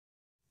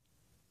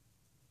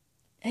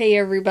Hey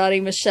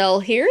everybody, Michelle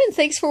here, and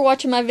thanks for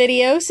watching my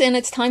videos. And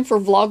it's time for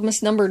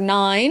Vlogmas number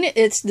 9.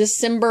 It's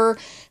December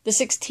the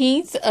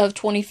 16th of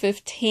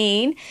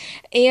 2015,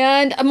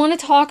 and I'm going to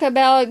talk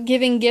about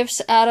giving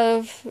gifts out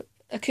of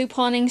a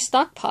couponing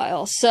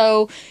stockpile.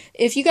 So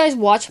if you guys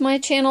watch my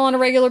channel on a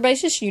regular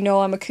basis, you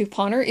know I'm a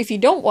couponer. If you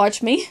don't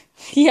watch me,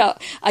 yeah,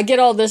 I get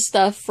all this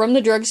stuff from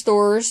the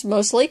drugstores,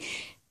 mostly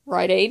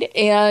Rite Aid,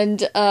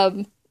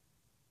 and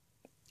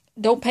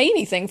don't pay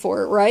anything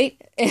for it, right?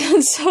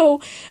 And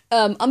so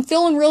I'm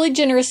feeling really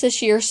generous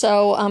this year,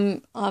 so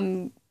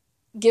I'm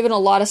giving a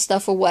lot of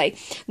stuff away.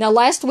 Now,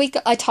 last week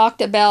I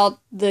talked about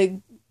the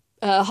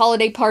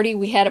holiday party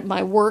we had at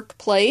my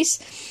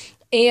workplace,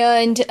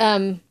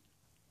 and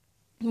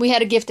we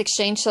had a gift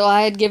exchange, so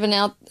I had given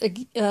out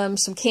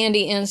some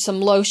candy and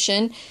some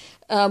lotion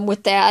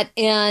with that,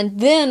 and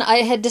then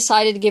I had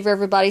decided to give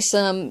everybody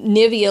some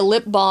Nivea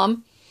lip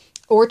balm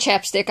or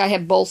chapstick. I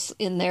have both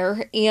in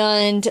there,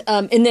 and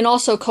then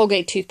also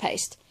Colgate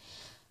toothpaste.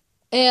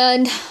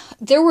 And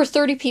there were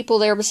 30 people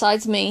there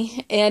besides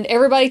me, and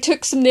everybody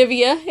took some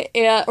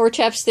Nivea or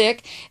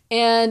chapstick,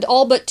 and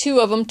all but 2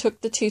 of them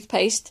took the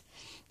toothpaste.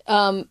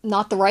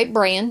 Not the right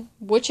brand,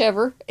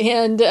 whichever,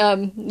 and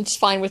it's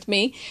fine with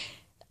me.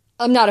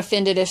 I'm not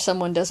offended if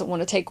someone doesn't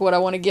want to take what I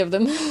want to give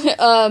them.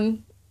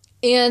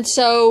 And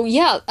so,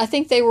 yeah, I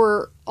think they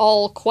were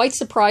all quite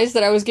surprised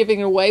that I was giving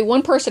it away.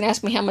 One person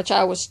asked me how much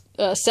I was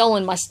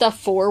selling my stuff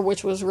for,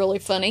 which was really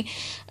funny.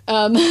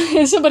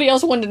 And somebody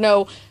else wanted to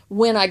know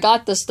when I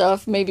got the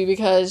stuff, maybe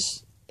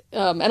because,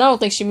 and I don't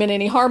think she meant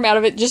any harm out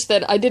of it, just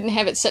that I didn't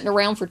have it sitting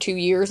around for 2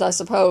 years, I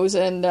suppose.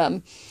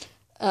 And,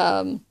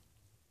 but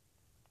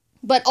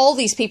all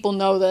these people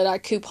know that I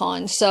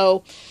coupon.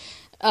 So,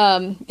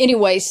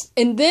 anyways,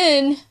 and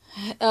then,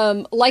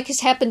 like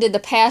has happened in the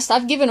past,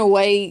 I've given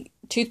away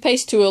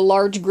toothpaste to a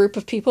large group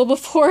of people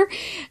before.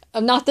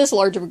 Not this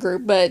large of a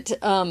group, but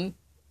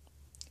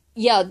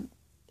yeah,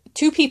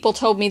 2 people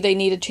told me they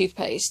needed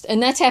toothpaste,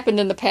 and that's happened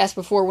in the past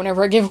before.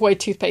 Whenever I give away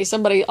toothpaste,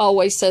 somebody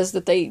always says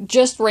that they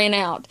just ran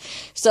out.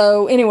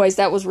 So anyways,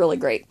 that was really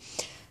great.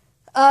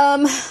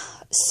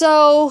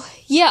 So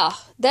yeah,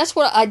 that's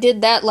what I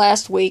did that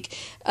last week.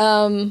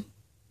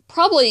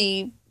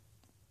 Probably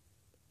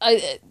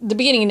the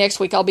beginning of next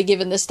week I'll be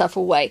giving this stuff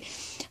away.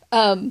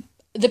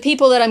 The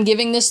people that I'm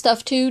giving this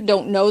stuff to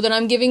don't know that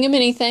I'm giving them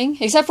anything,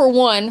 except for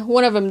one.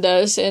 One of them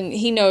does, and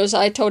he knows.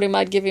 I told him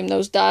I'd give him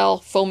those Dial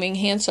foaming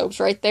hand soaps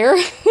right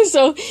there,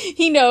 so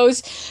he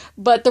knows,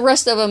 but the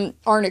rest of them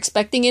aren't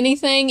expecting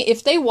anything.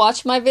 If they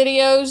watch my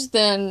videos,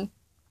 then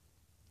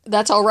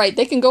that's all right.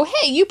 They can go,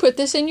 hey, you put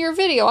this in your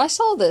video, I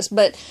saw this.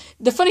 But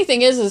the funny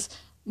thing is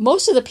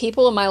most of the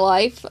people in my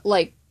life,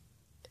 like,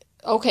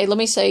 okay, let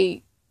me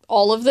say,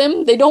 all of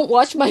them, they don't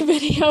watch my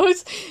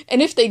videos. And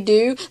if they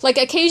do, like,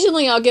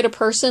 occasionally I'll get a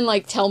person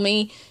like tell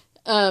me,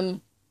 I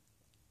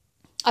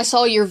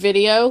saw your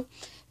video,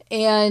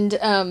 and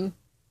you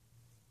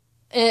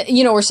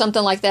know, or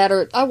something like that,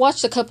 or I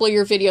watched a couple of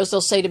your videos, they'll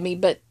say to me.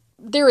 But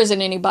there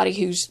isn't anybody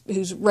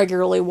who's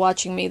regularly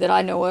watching me that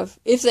I know of.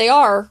 If they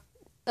are,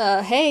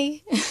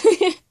 hey.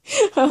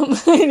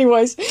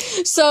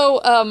 Anyways,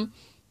 so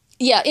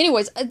yeah,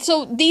 anyways,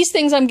 so these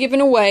things I'm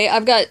giving away.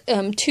 I've got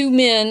 2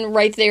 men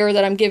right there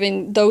that I'm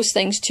giving those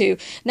things to.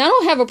 Now, I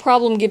don't have a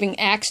problem giving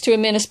Axe to a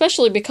man,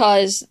 especially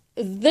because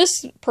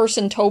this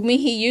person told me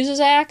he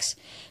uses Axe,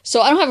 so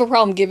I don't have a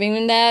problem giving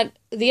him that.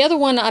 The other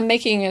one, I'm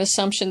making an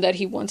assumption that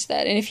he wants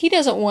that, and if he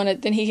doesn't want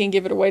it, then he can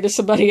give it away to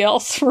somebody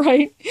else,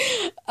 right?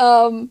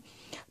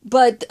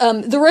 But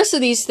the rest of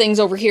these things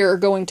over here are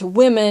going to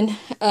women.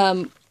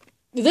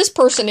 This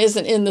person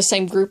isn't in the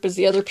same group as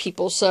the other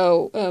people,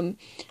 so...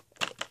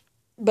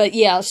 but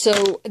yeah,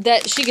 so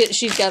that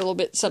she's got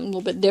something a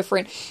little bit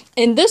different.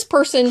 And this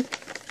person,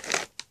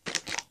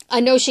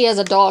 I know she has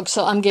a dog,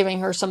 so I'm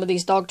giving her some of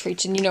these dog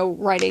treats. And you know,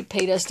 Rite Aid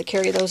paid us to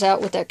carry those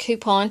out with that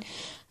coupon.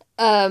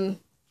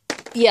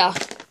 Yeah,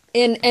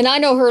 and I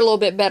know her a little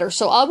bit better,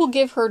 so I will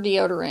give her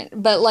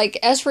deodorant. But like,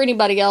 as for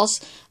anybody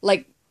else,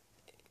 like,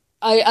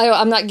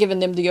 I'm not giving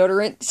them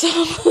deodorant. So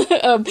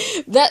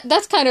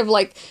that's kind of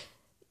like,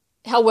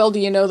 how well do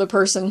you know the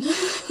person,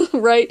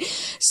 right?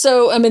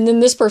 So, and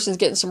then this person's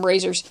getting some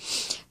razors.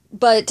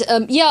 But,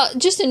 yeah,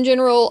 just in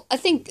general, I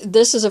think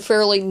this is a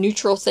fairly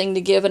neutral thing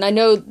to give. And I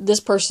know this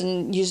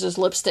person uses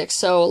lipstick,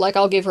 so, like,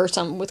 I'll give her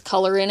something with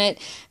color in it.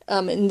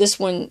 And this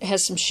one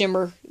has some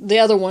shimmer. The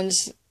other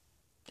ones,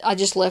 I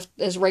just left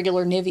as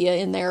regular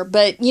Nivea in there.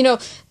 But, you know,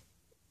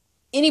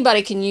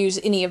 anybody can use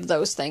any of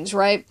those things,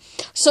 right?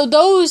 So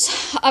those,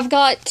 I've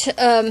got,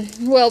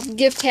 well,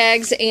 gift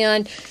tags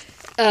and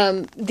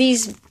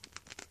these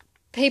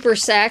paper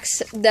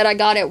sacks that I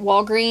got at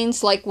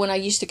Walgreens, like when I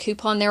used to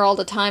coupon there all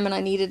the time and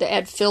I needed to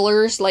add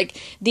fillers. Like,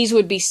 these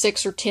would be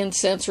 6 or 10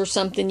 cents or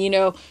something, you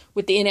know,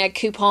 with the in-ad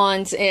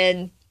coupons,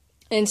 and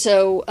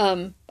so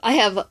I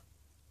have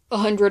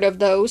 100 of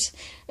those,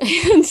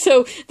 and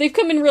so they've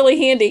come in really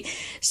handy.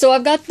 So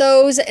I've got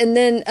those, and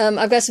then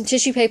I've got some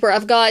tissue paper.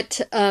 I've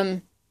got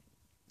some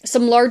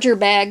larger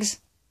bags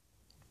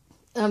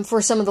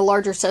for some of the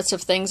larger sets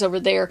of things over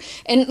there.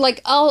 And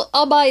like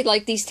I'll buy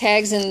like these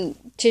tags and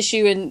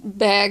tissue and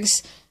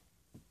bags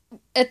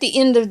at the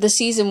end of the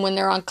season when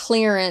they're on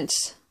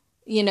clearance,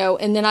 you know,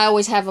 and then I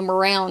always have them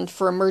around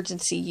for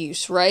emergency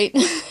use, right?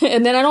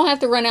 And then I don't have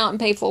to run out and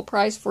pay full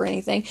price for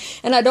anything,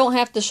 and I don't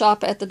have to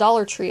shop at the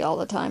Dollar Tree all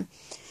the time.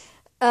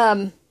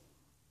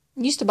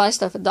 Used to buy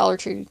stuff at Dollar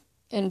Tree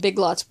and Big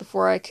Lots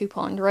before I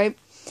couponed, right?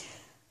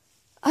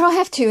 I don't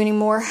have to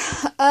anymore.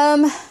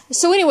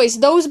 So anyways,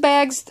 those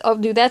bags, I'll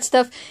do that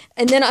stuff.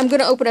 And then I'm going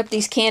to open up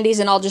these candies,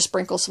 and I'll just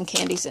sprinkle some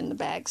candies in the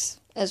bags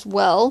as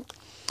well.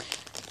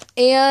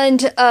 And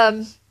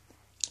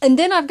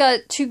then I've got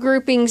two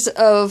groupings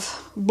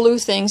of blue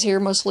things here,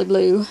 mostly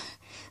blue.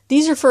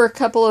 These are for a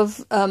couple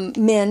of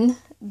men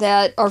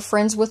that are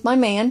friends with my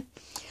man.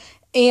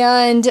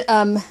 And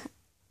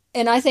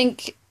I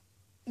think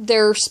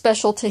they're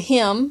special to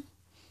him,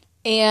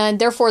 and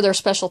therefore they're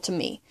special to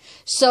me.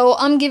 So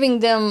I'm giving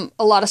them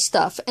a lot of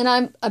stuff, and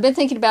I've been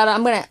thinking about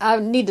it. I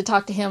need to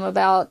talk to him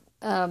about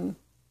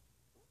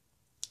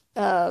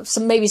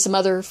maybe some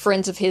other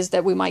friends of his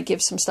that we might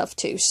give some stuff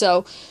to.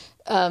 So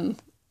I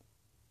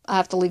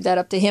have to leave that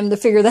up to him to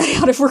figure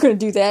that out if we're going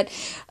to do that.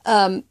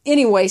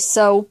 Anyway,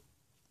 so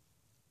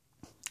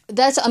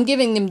I'm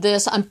giving them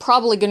this. I'm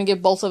probably going to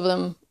give both of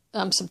them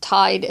some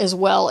Tide as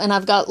well, and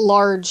I've got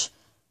large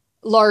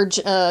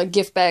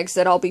gift bags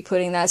that I'll be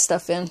putting that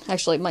stuff in.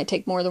 Actually, it might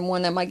take more than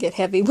one. That might get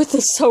heavy with the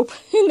soap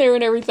in there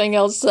and everything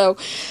else. So,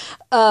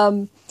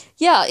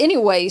 yeah,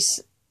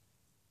 anyways,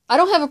 I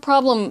don't have a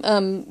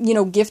problem, you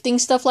know, gifting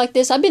stuff like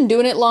this. I've been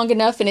doing it long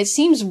enough, and it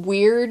seems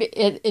weird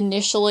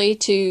initially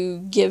to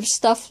give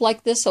stuff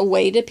like this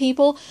away to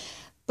people.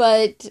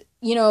 But,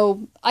 you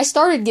know, I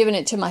started giving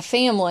it to my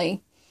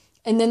family,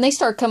 and then they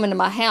start coming to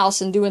my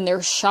house and doing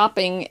their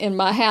shopping in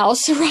my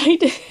house,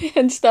 right?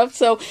 And stuff.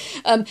 So,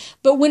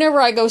 but whenever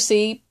I go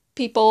see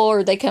people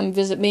or they come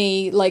visit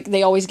me, like,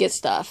 they always get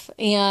stuff.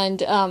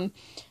 And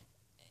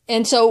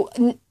so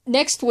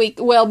next week,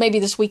 well, maybe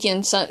this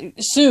weekend,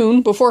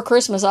 soon, before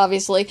Christmas,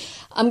 obviously,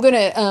 I'm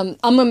gonna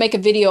make a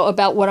video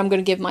about what I'm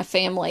gonna give my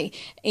family.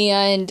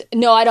 And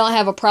no, I don't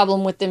have a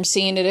problem with them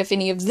seeing it. If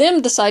any of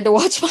them decide to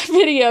watch my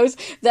videos,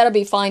 that'll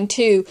be fine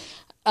too.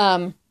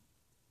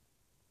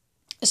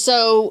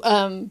 So,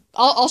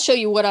 I'll show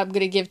you what I'm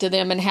going to give to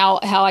them and how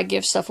I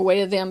give stuff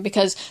away to them,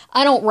 because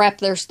I don't wrap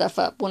their stuff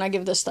up when I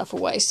give this stuff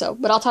away. So,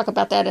 but I'll talk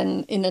about that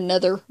in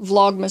another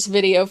Vlogmas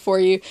video for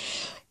you.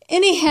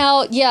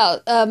 Anyhow, yeah,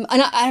 and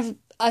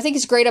I think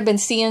it's great. I've been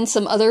seeing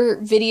some other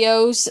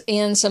videos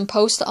and some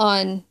posts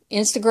on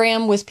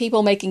Instagram with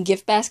people making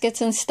gift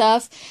baskets and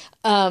stuff.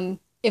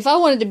 If I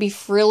wanted to be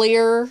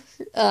frillier,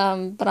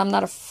 but I'm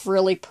not a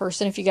frilly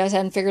person, if you guys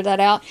hadn't figured that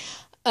out,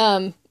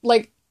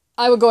 like,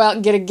 I would go out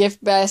and get a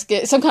gift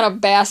basket, some kind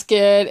of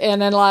basket, and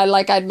then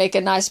I'd make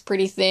a nice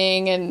pretty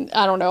thing, and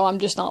I don't know, I'm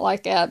just not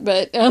like that,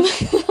 but yeah,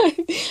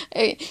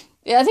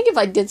 I think if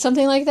I did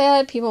something like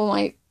that, people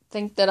might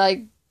think that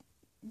I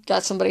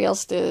got somebody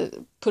else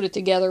to put it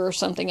together or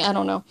something, I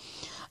don't know.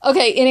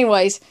 Okay,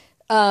 anyways,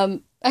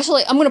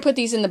 actually, I'm going to put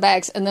these in the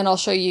bags, and then I'll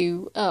show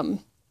you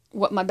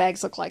what my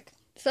bags look like.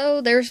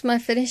 So there's my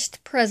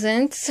finished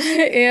presents,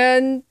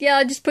 and yeah,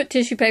 I just put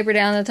tissue paper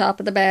down the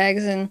top of the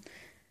bags, and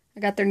I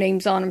got their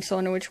names on them, so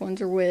I know which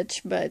ones are which,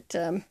 but,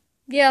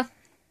 yeah,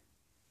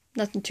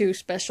 nothing too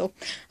special,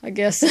 I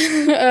guess.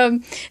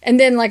 And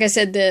then, like I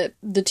said,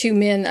 the two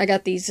men, I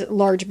got these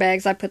large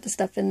bags, I put the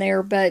stuff in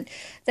there, but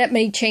that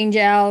may change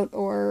out,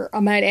 or I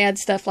might add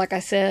stuff, like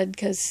I said,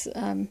 because,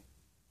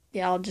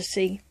 yeah, I'll just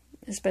see,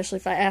 especially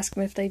if I ask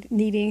them if they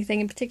need anything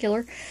in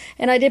particular.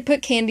 And I did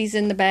put candies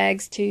in the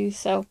bags, too,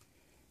 so,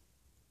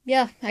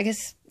 yeah, I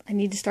guess I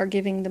need to start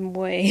giving them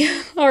away.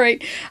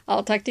 Alright,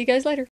 I'll talk to you guys later.